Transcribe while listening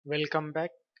Welcome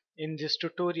back. In this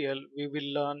tutorial, we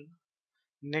will learn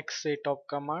next set of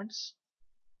commands.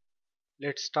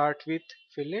 Let's start with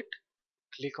fillet.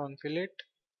 Click on fillet.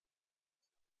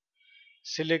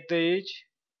 Select the edge.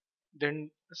 Then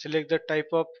select the type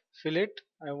of fillet.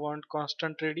 I want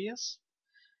constant radius.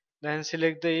 Then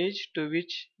select the edge to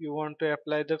which you want to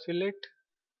apply the fillet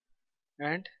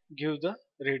and give the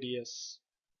radius.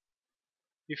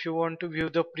 If you want to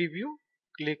view the preview,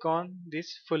 click on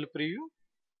this full preview.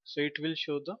 So it will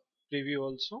show the preview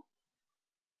also.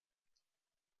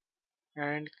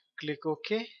 And click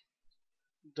OK.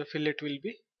 The fillet will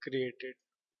be created.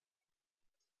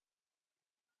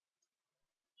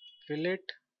 Fillet,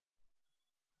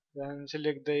 then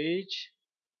select the edge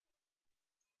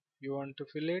you want to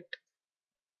fillet.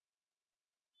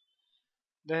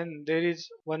 Then there is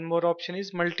one more option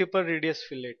is multiple radius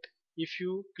fillet. If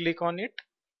you click on it,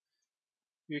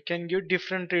 you can give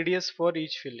different radius for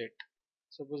each fillet.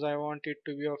 Suppose I want it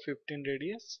to be of 15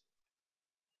 radius,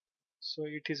 so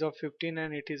it is of 15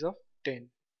 and it is of 10.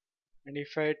 And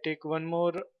if I take one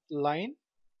more line,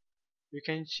 you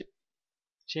can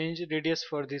change radius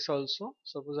for this also.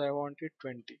 Suppose I want it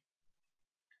 20.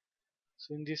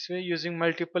 So in this way, using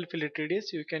multiple fillet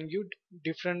radius, you can give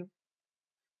different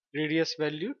radius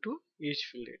value to each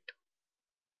fillet.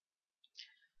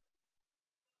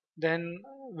 Then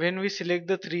when we select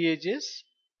the three edges,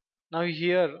 now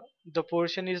here the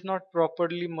portion is not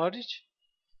properly merged.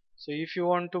 So if you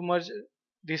want to merge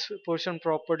this portion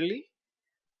properly,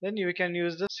 then you can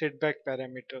use the setback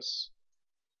parameters.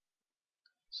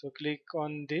 So click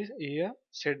on this here,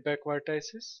 setback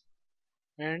vertices,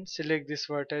 and select this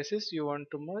vertices you want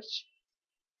to merge.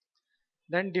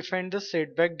 Then define the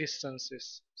setback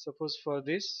distances. Suppose for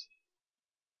this,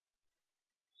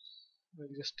 we'll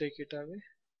just take it away.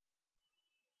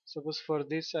 Suppose for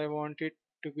this I want it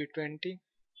to be 20.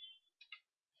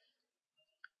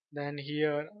 Then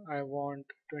here I want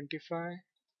 25,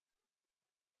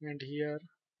 and here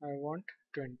I want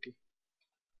 20.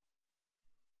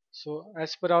 So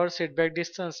as per our setback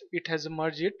distance, it has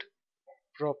merged it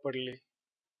properly,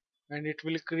 and it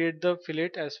will create the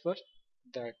fillet as per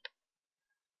that.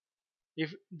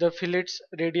 If the fillets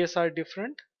radius are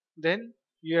different, then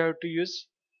you have to use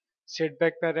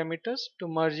setback parameters to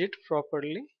merge it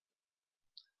properly.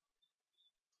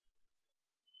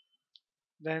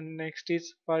 Then next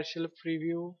is partial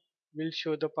preview will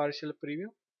show the partial preview.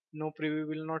 No preview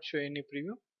will not show any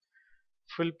preview.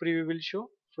 Full preview will show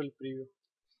full preview.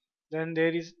 Then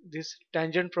there is this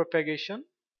tangent propagation.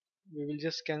 We will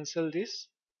just cancel this.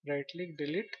 Right click,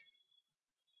 delete.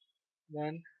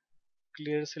 Then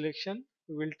clear selection.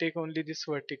 We will take only this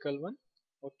vertical one.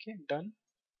 Okay, done.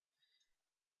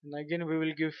 And again we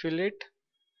will give fillet.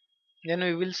 Then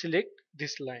we will select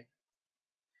this line.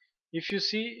 If you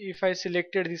see, if I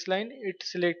selected this line, it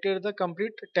selected the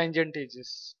complete tangent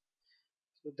edges.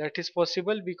 So that is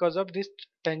possible because of this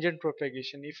tangent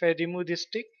propagation. If I remove this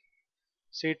tick,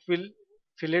 so it will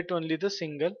fillet only the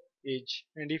single edge.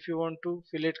 And if you want to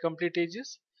fillet complete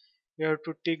edges, you have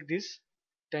to take this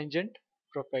tangent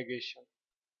propagation.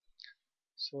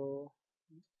 So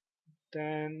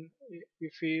then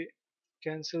if we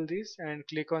cancel this and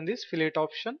click on this fillet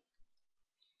option,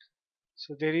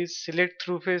 so there is select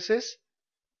through faces.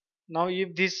 Now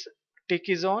if this tick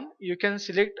is on, you can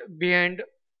select behind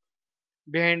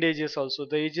edges also.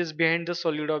 The edges behind the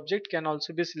solid object can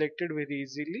also be selected very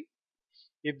easily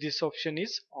if this option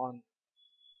is on.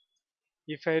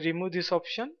 If I remove this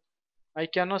option, I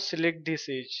cannot select this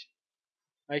edge.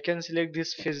 I can select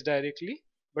this face directly,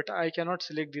 but I cannot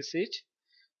select this edge.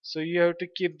 So you have to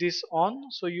keep this on,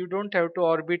 so you don't have to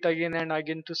orbit again and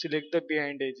again to select the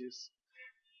behind edges.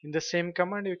 In the same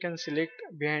command you can select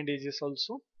behind edges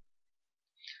also.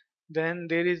 Then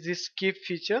there is this keep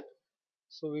feature,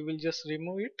 so we will just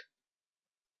remove it.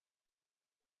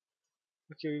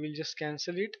 Okay, we will just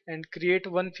cancel it and create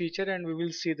one feature, and we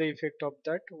will see the effect of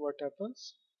that, what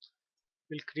happens.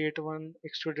 We'll create one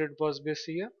extruded boss base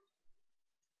here.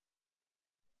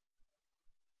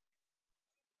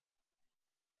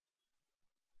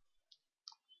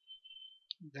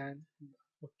 Then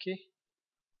okay,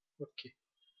 okay.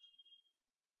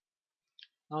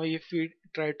 Now if we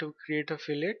try to create a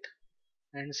fillet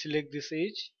and select this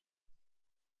edge,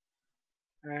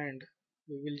 and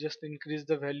we will just increase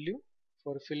the value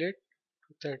for fillet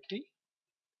to 30,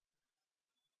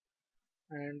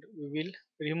 and we will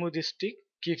remove this tick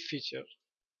keep feature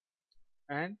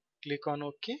and click on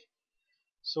OK.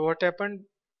 So what happened,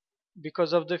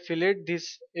 because of the fillet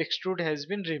this extrude has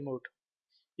been removed.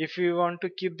 If we want to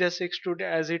keep this extrude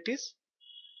as it is,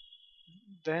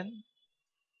 then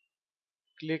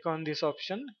click on this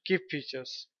option keep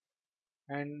features.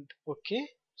 and OK.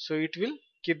 So it will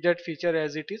keep that feature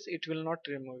as it is, it will not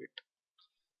remove it.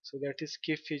 So that is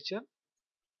keep feature.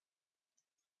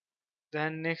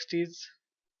 Then next is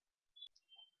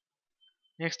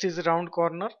round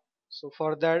corner. So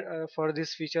for that for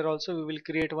this feature also we will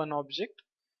create one object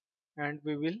and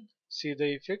we will see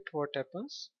the effect what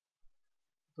happens.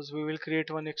 Because we will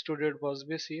create one extruded boss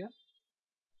base here.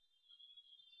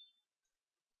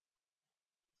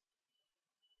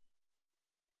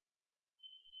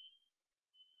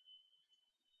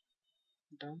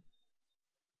 Done.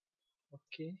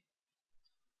 Okay.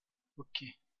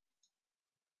 Okay.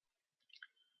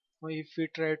 Now if we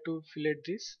try to fillet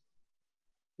this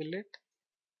fillet,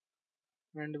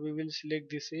 and we will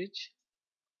select this edge,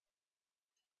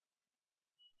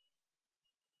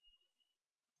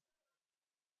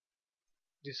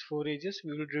 these four edges,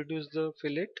 we will reduce the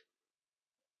fillet.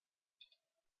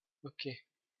 Okay.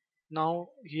 Now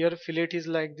here fillet is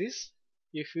like this.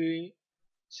 If we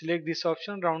select this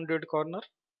option round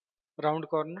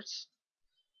corners,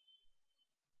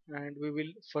 and we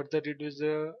will further reduce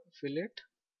the fillet.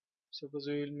 Suppose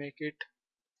we will make it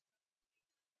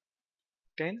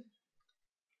 10.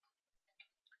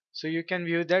 So you can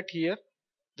view that here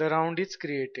the round is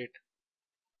created.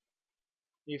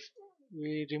 If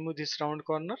we remove this round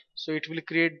corner, so it will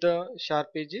create the sharp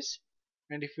edges,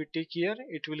 and if we take here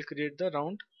it will create the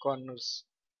round corners.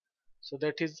 So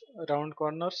that is round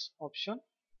corners option.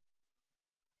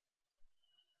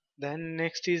 Then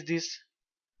next is this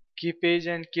keep edge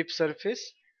and keep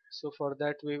surface. So for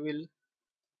that we will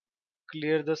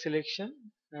clear the selection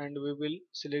and we will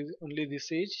select only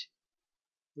this edge.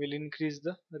 Will increase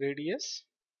the radius.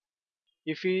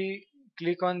 If we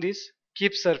click on this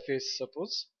keep surface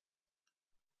suppose,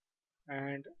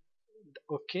 and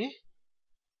OK,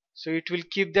 so it will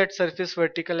keep that surface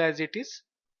vertical as it is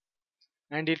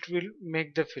and it will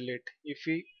make the fillet. If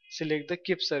we select the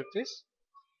keep surface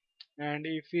and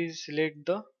if we select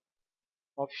the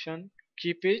option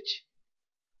keep edge,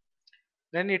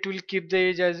 then it will keep the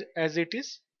edge as it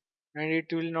is and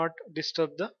it will not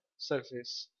disturb the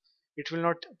surface. It will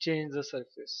not change the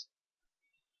surface.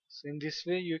 So in this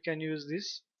way you can use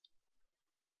this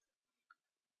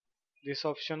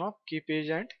option of keep edge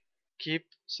and keep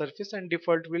surface, and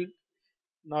default will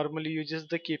normally uses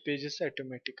the keep edges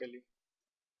automatically.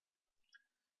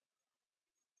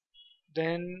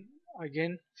 Then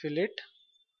again fillet.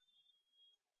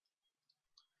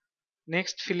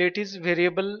 Next fillet is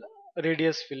variable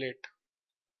radius fillet.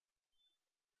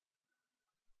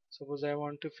 Suppose I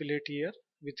want to fillet here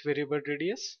with variable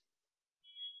radius.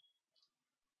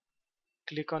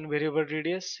 Click on variable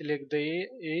radius, select the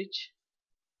edge.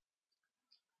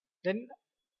 Then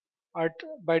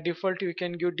by default you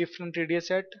can give different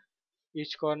radius at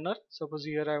each corner. Suppose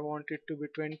here I want it to be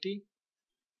 20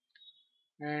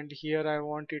 and here I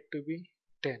want it to be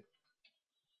 10.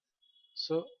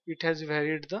 So it has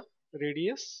varied the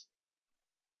radius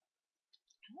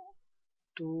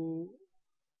to.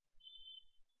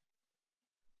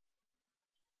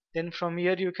 Then from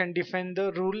here you can define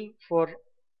the rule for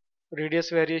radius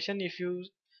variation. If you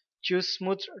choose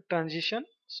smooth transition,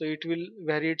 so it will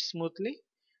vary it smoothly,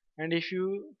 and if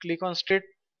you click on straight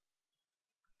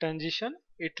transition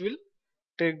it will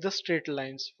take the straight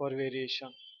lines for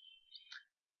variation.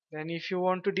 Then if you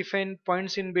want to define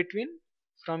points in between,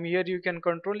 from here you can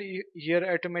control. Here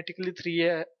automatically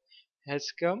 3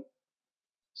 has come,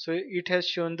 so it has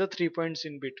shown the 3 points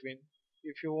in between.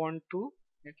 If you want to,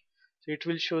 so it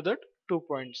will show that 2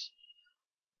 points,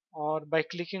 or by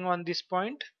clicking on this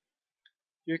point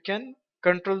you can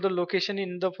control the location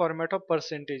in the format of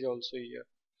percentage also here.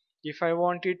 If I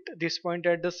want it this point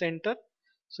at the center,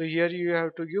 so here you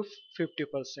have to give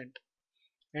 50%,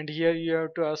 and here you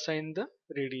have to assign the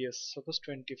radius, suppose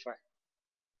 25.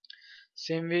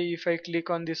 Same way if I click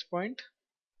on this point,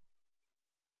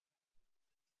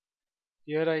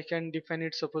 here I can define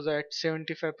it suppose at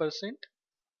 75%,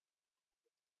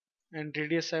 and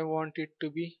radius I want it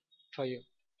to be 5.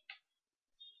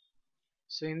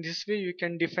 So in this way you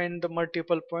can define the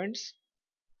multiple points,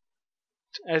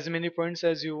 as many points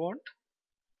as you want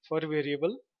for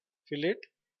variable fillet.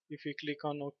 If you click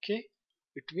on OK,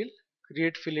 it will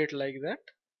create fillet like that.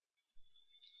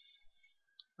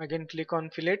 Again click on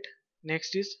fillet.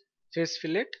 Next is face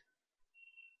fillet.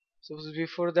 So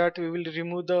before that we will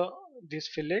remove this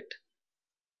fillet,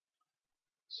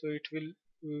 so we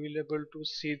will able to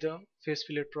see the face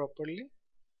fillet properly,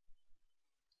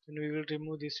 and we will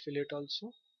remove this fillet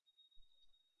also,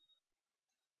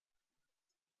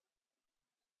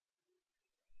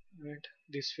 and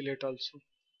this fillet also.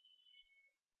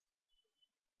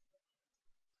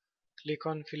 Click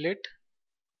on fillet.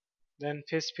 then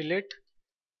face fillet,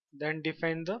 then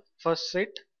define the first set.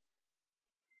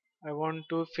 I want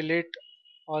to fillet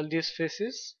all these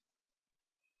faces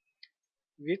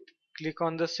with, click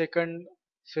on the second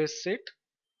face set,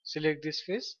 select this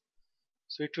face,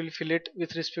 so it will fillet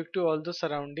with respect to all the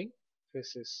surrounding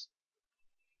faces.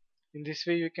 In this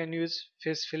way you can use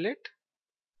face fillet,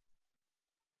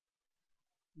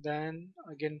 then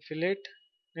again fillet.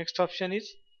 Next option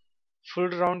is full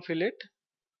round fillet.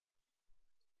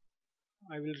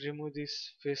 I will remove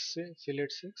this face fillet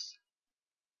 6,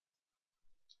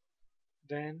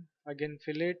 then again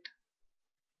fillet,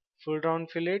 full round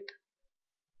fillet,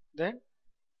 then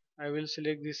I will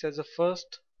select this as a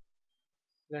first,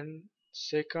 then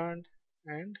second,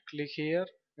 and click here,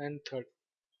 and third.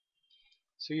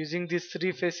 So using these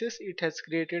three faces it has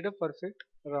created a perfect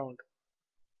round.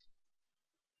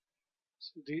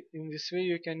 So in this way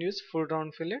you can use full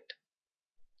round fillet.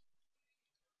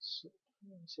 So,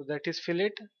 so that is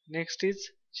fillet. Next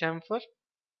is chamfer.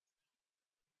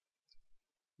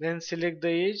 Then select the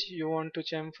edge you want to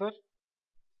chamfer.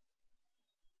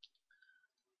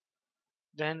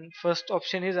 Then first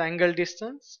option is angle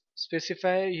distance.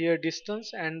 Specify here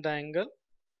distance and the angle.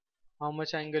 How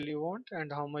much angle you want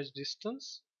and how much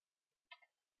distance.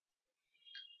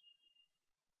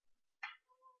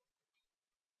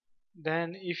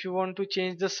 Then if you want to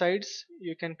change the sides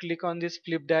you can click on this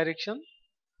flip direction.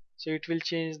 So it will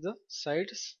change the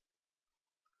sides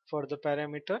for the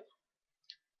parameter.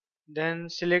 Then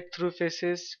select through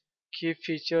faces, key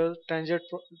feature,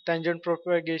 tangent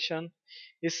propagation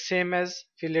is same as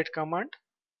fillet command,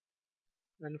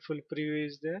 and full preview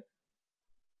is there.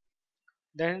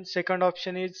 Then second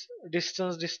option is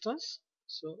distance.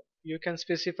 So you can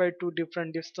specify two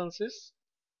different distances,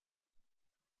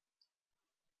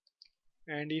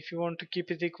 and if you want to keep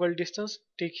it equal distance,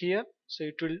 tick here, so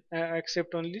it will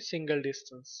accept only single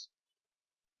distance.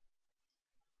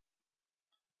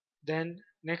 Then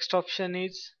next option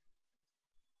is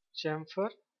chamfer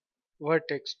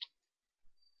vertex.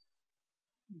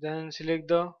 Then select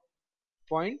the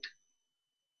point,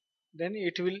 then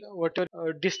it will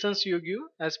whatever distance you give,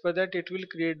 as per that it will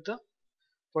create the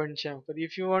point chamfer.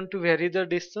 If you want to vary the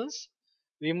distance,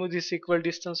 remove this equal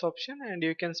distance option and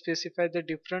you can specify the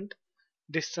different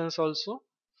distance also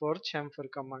for chamfer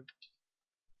command,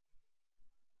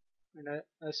 and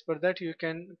as per that you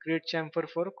can create chamfer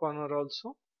for corner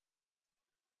also.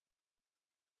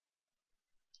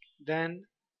 Then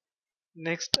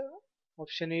next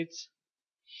option is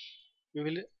we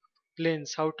will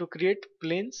planes, how to create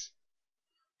planes.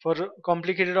 For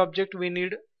complicated object we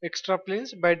need extra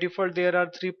planes. By default there are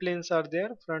three planes are there,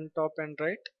 front, top and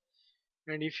right.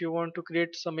 And if you want to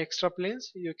create some extra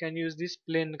planes you can use this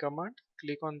plane command.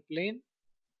 Click on plane,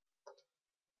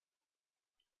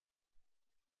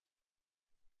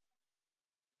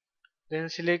 then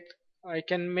select, I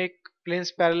can make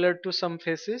planes parallel to some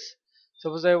faces.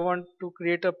 Suppose I want to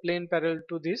create a plane parallel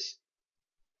to this,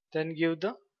 then give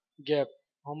the gap,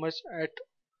 how much at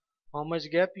how much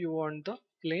gap you want the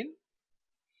plane.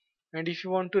 And if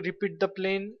you want to repeat the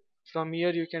plane from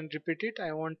here you can repeat it.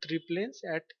 I want three planes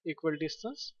at equal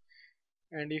distance.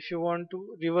 And if you want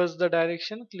to reverse the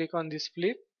direction, click on this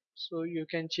flip, so you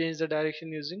can change the direction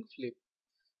using flip.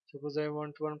 Suppose I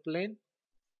want one plane,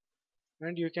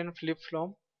 and you can flip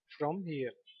from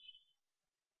here.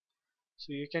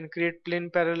 So you can create plane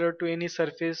parallel to any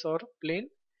surface or plane.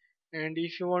 And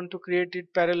if you want to create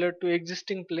it parallel to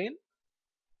existing plane,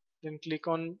 then click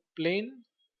on plane,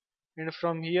 and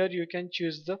from here you can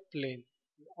choose the plane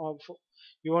of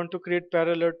you want to create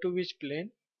parallel to which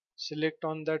plane. Select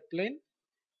on that plane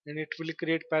and it will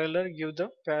create parallel, give the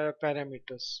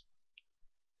parameters.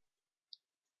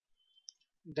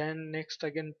 Then next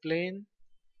again plane,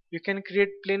 you can create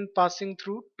plane passing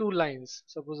through two lines.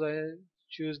 Suppose I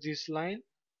choose this line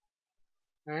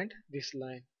and this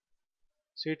line,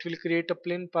 so it will create a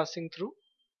plane passing through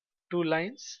two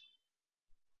lines.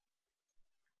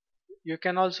 You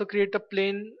can also create a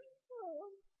plane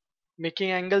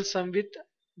making angle sum with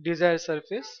desired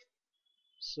surface.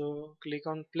 So click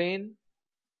on plane.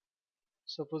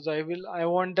 Suppose I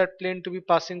want that plane to be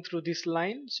passing through this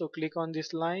line, so click on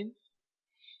this line,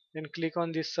 then click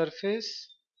on this surface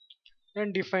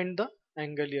and define the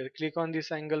angle here. Click on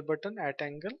this angle button, at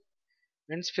angle,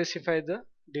 and specify the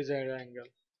desired angle.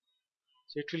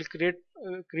 So it will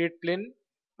create plane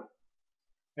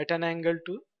at an angle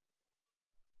to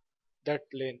that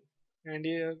plane. And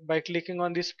by clicking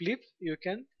on this flip you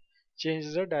can change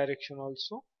the direction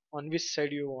also, on which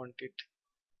side you want it.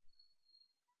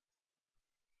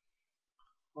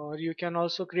 Or you can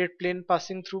also create plane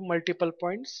passing through multiple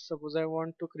points. Suppose I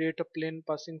want to create a plane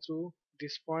passing through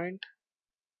this point,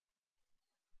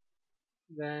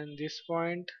 then this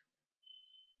point,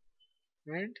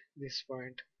 and this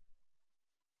point.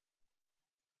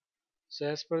 So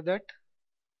as per that,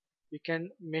 we can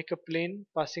make a plane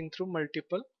passing through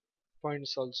multiple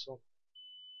points also.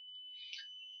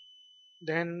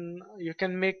 Then you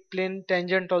can make plane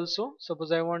tangent also.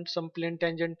 Suppose I want some plane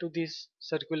tangent to this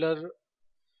circular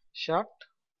shaft.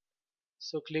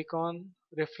 So click on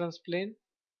reference plane,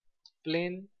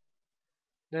 plane,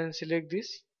 then select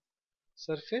this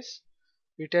surface.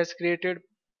 It has created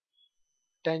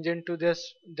tangent to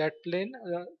this that plane,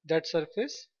 that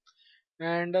surface.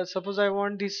 And suppose I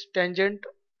want this tangent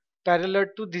parallel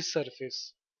to this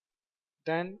surface.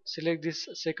 Then select this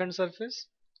second surface,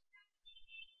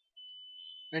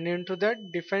 and into that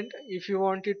define, if you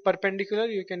want it perpendicular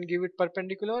you can give it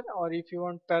perpendicular, or if you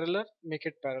want parallel make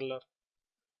it parallel.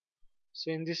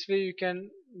 So in this way you can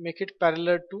make it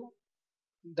parallel to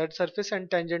that surface and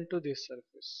tangent to this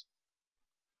surface.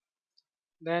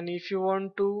 Then if you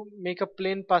want to make a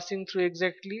plane passing through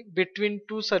exactly between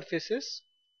two surfaces,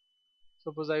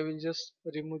 suppose I will just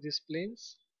remove these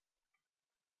planes,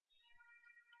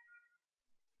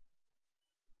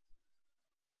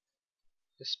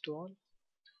 just to all,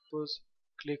 suppose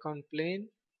click on plane,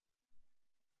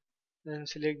 then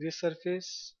select this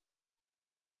surface,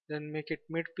 then make it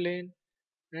mid plane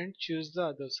and choose the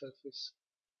other surface.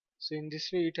 So in this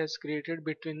way it has created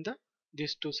between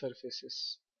these two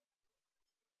surfaces.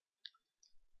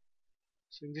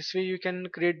 So in this way you can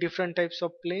create different types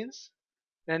of planes.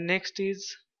 And next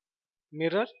is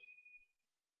mirror.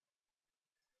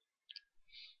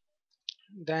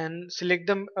 Then select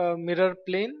the mirror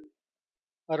plane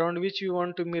around which you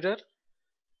want to mirror.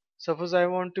 Suppose I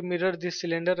want to mirror this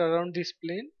cylinder around this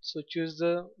plane, so choose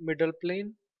the middle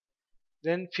plane.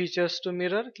 Then features to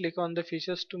mirror, click on the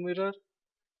features to mirror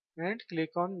and click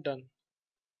on done.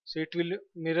 So it will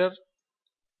mirror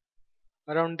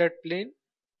around that plane,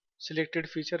 selected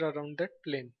feature around that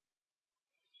plane.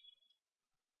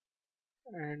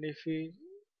 And if we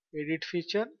edit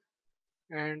feature,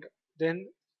 and then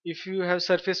if you have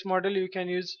surface model you can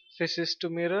use faces to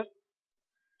mirror.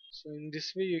 So in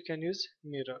this way you can use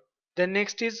mirror. Then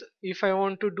next is, if I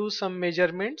want to do some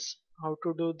measurements, how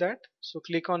to do that? So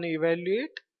click on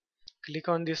evaluate, click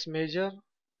on this measure.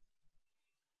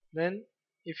 Then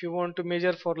if you want to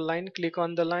measure for line, click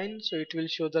on the line, so it will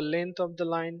show the length of the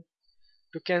line.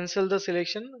 To cancel the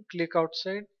selection, click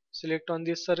outside, select on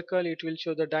this circle, it will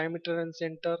show the diameter and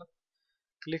center.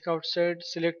 Click outside,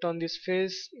 select on this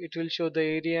face, it will show the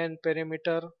area and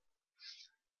perimeter.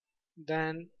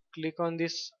 Then click on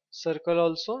this circle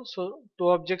also, so two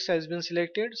objects has been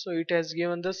selected, so it has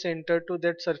given the center to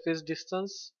that surface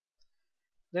distance,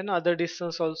 then other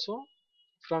distance also.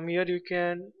 From here you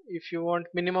can, if you want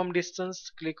minimum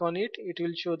distance, click on it, it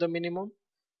will show the minimum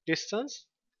distance.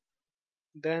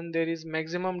 Then there is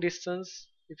maximum distance,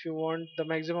 if you want the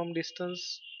maximum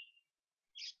distance.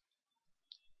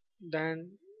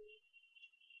 Then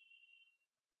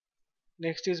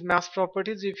next is mass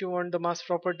properties. If you want the mass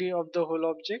property of the whole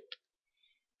object,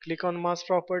 click on mass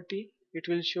property, it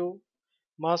will show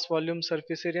mass, volume,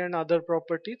 surface area and other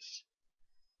properties.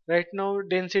 Right now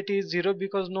density is 0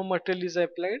 because no material is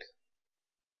applied.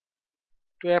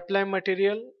 To apply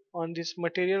material, on this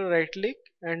material right click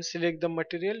and select the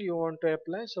material you want to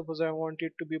apply. Suppose I want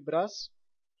it to be brass.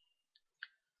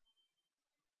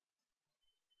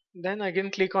 Then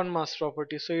again click on mass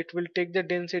property, so it will take the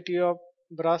density of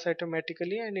brass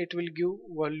automatically and it will give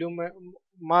volume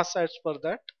mass as per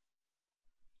that.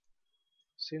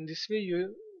 So in this way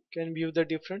you can view the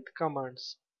different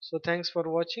commands. So thanks for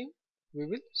watching. We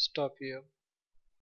will stop here.